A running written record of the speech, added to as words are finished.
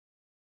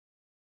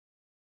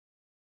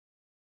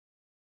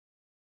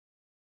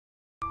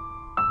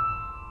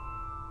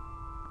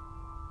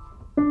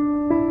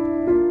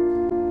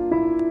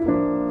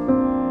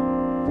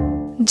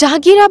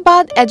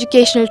Jahangirabad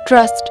Educational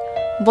Trust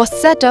was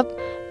set up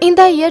in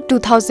the year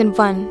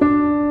 2001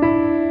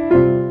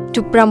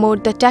 to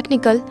promote the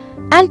technical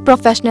and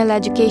professional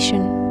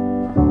education.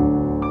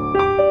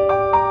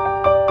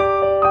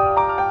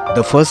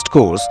 The first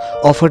course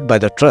offered by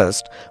the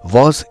Trust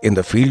was in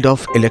the field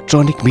of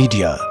electronic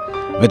media,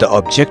 with the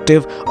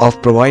objective of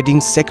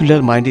providing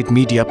secular-minded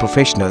media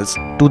professionals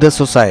to the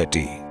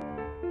society.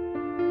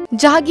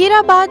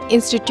 Jahangirabad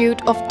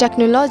Institute of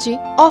Technology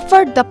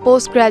offered the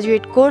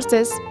postgraduate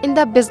courses in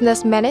the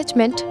business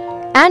management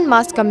and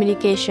mass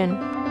communication.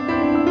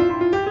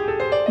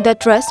 The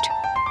Trust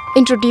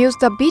introduced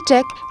the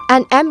BTech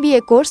and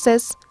MBA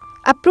courses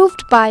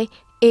approved by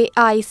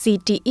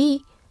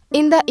AICTE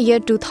in the year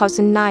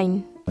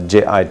 2009.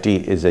 JIT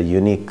is a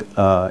unique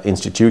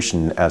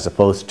institution as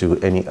opposed to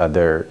any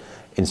other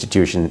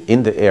institution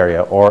in the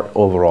area or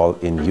overall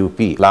in UP.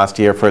 Last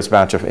year, first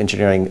batch of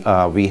engineering,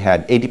 we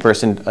had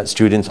 80%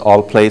 students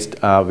all placed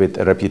with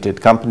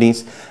reputed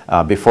companies.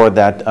 Before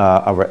that,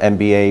 our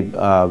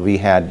MBA, we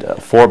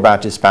had 4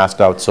 batches passed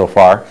out so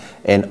far,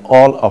 and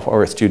all of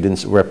our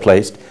students were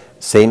placed.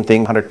 Same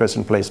thing,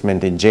 100%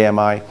 placement in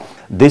JMI.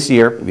 This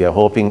year, we are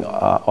hoping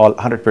all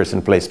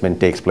 100% placement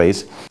takes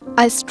place.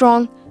 A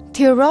strong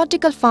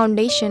theoretical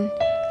foundation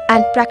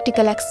and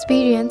practical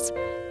experience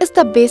is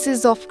the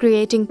basis of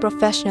creating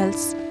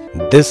professionals.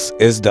 This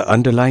is the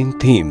underlying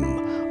theme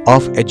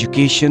of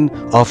education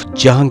of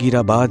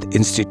Jahangirabad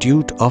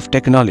Institute of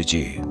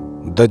Technology.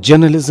 The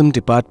journalism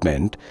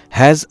department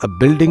has a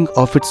building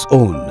of its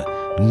own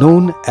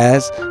known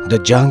as the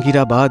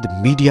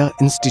Jahangirabad Media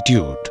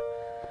Institute.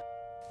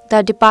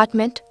 The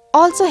department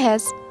also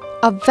has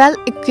a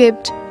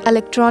well-equipped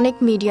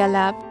electronic media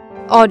lab,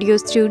 audio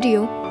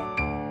studio,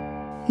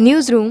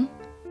 newsroom,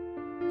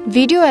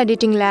 video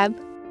editing lab,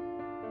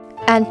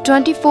 and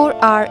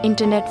 24-hour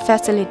internet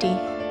facility.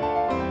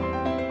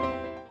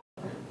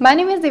 My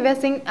name is Divya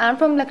Singh. I am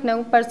from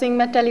Lucknow, pursuing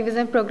my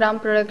television program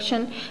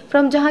production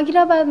from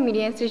Jahangirabad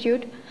Media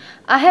Institute.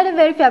 I had a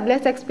very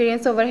fabulous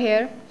experience over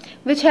here,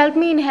 which helped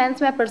me enhance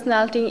my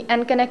personality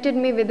and connected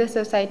me with the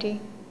society.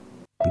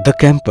 The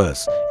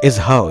campus is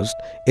housed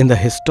in the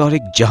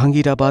historic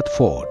Jahangirabad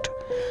Fort,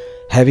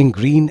 having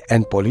green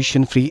and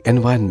pollution-free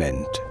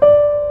environment.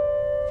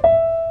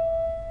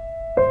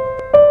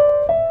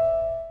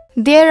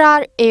 There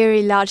are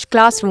airy large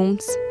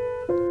classrooms,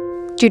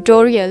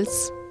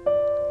 tutorials,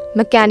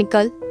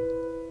 mechanical,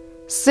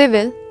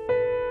 civil,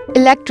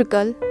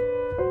 electrical,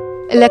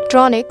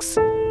 electronics,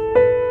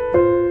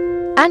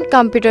 and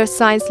computer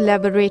science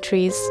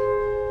laboratories.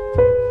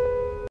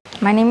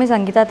 My name is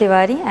Ankita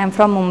Tiwari. I am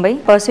from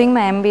Mumbai, pursuing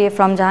my MBA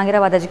from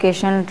Jahangirabad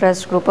Educational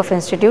Trust Group of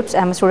Institutes.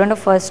 I am a student of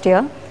first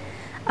year.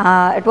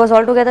 It was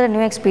altogether a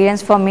new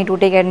experience for me to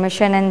take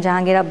admission in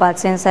Jahangirabad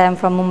since I am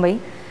from Mumbai.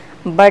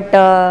 But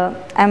I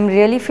am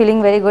really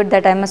feeling very good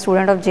that I am a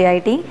student of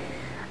JIT.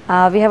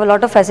 We have a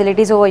lot of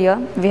facilities over here.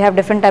 We have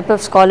different types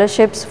of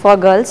scholarships for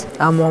girls.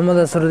 I am Mohammad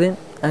Asruddin.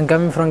 I am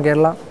coming from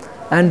Kerala.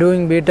 I am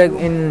doing BTech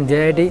in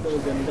JIT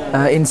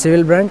in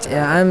civil branch.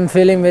 I am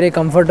feeling very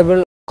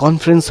comfortable.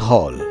 Conference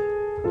hall,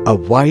 a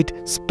wide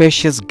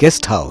spacious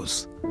guest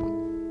house,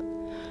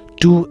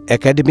 2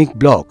 academic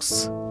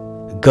blocks,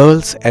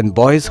 girls and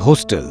boys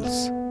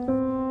hostels,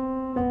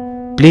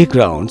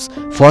 playgrounds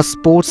for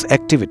sports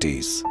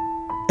activities,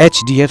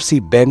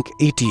 HDFC Bank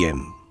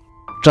ATM.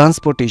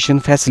 Transportation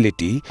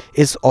facility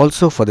is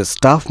also for the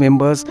staff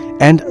members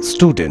and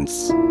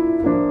students.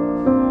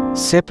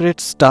 Separate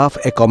staff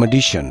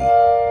accommodation.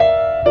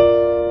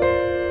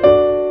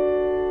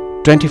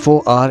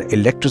 24-hour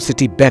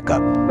electricity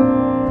backup.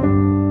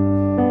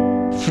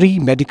 Free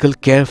medical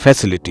care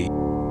facility.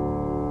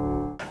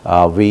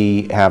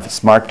 We have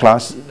smart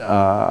class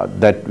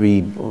that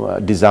we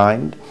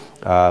designed,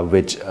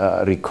 which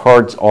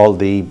records all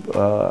the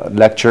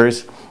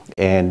lectures,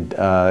 and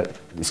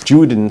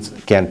students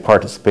can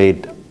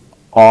participate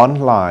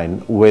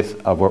online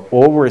with our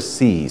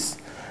overseas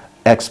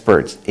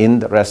experts in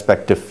the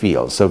respective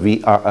fields. So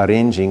we are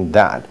arranging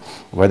that,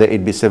 whether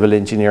it be civil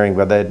engineering,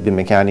 whether it be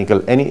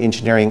mechanical, any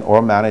engineering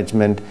or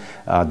management,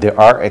 there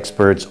are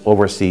experts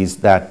overseas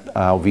that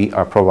we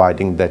are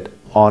providing that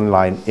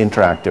online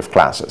interactive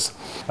classes.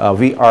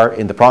 We are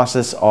in the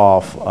process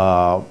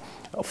of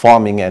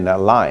forming an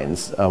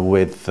alliance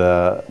with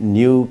a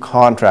new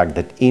contract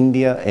that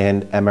India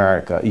and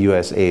America,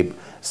 USA,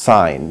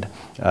 signed.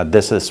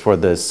 This is for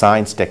the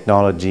science,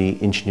 technology,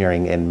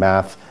 engineering, and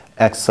math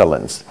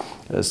excellence.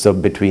 So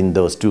between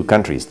those 2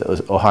 countries,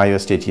 the Ohio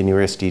State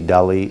University,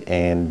 Delhi,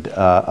 and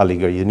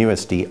Aligarh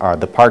University are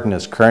the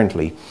partners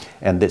currently,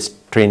 and this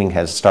training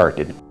has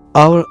started.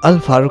 Our Al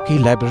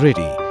Faruqi library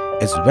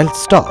is well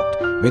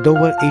stocked with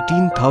over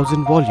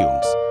 18,000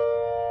 volumes,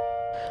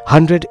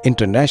 100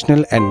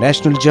 international and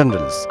national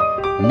journals,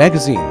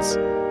 magazines,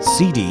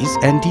 CDs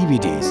and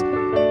DVDs,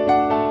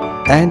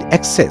 and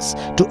access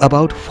to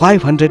about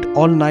 500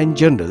 online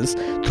journals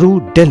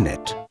through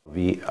Delnet.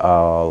 We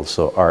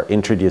also are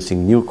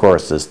introducing new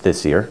courses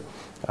this year.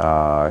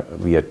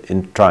 We are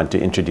trying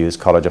to introduce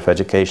College of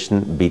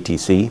Education,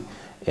 BTC,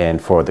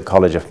 And for the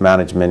College of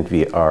Management,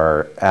 we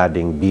are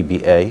adding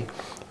BBA.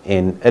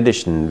 In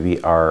addition,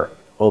 we are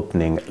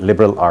opening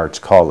Liberal Arts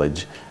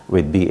College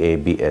with BA,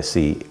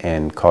 BSc,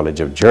 and College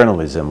of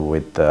Journalism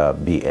with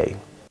BA.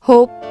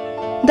 Hope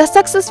the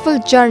successful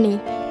journey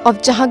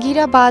of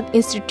Jahangirabad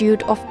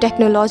Institute of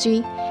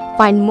Technology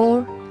find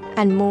more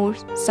and more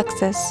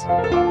success.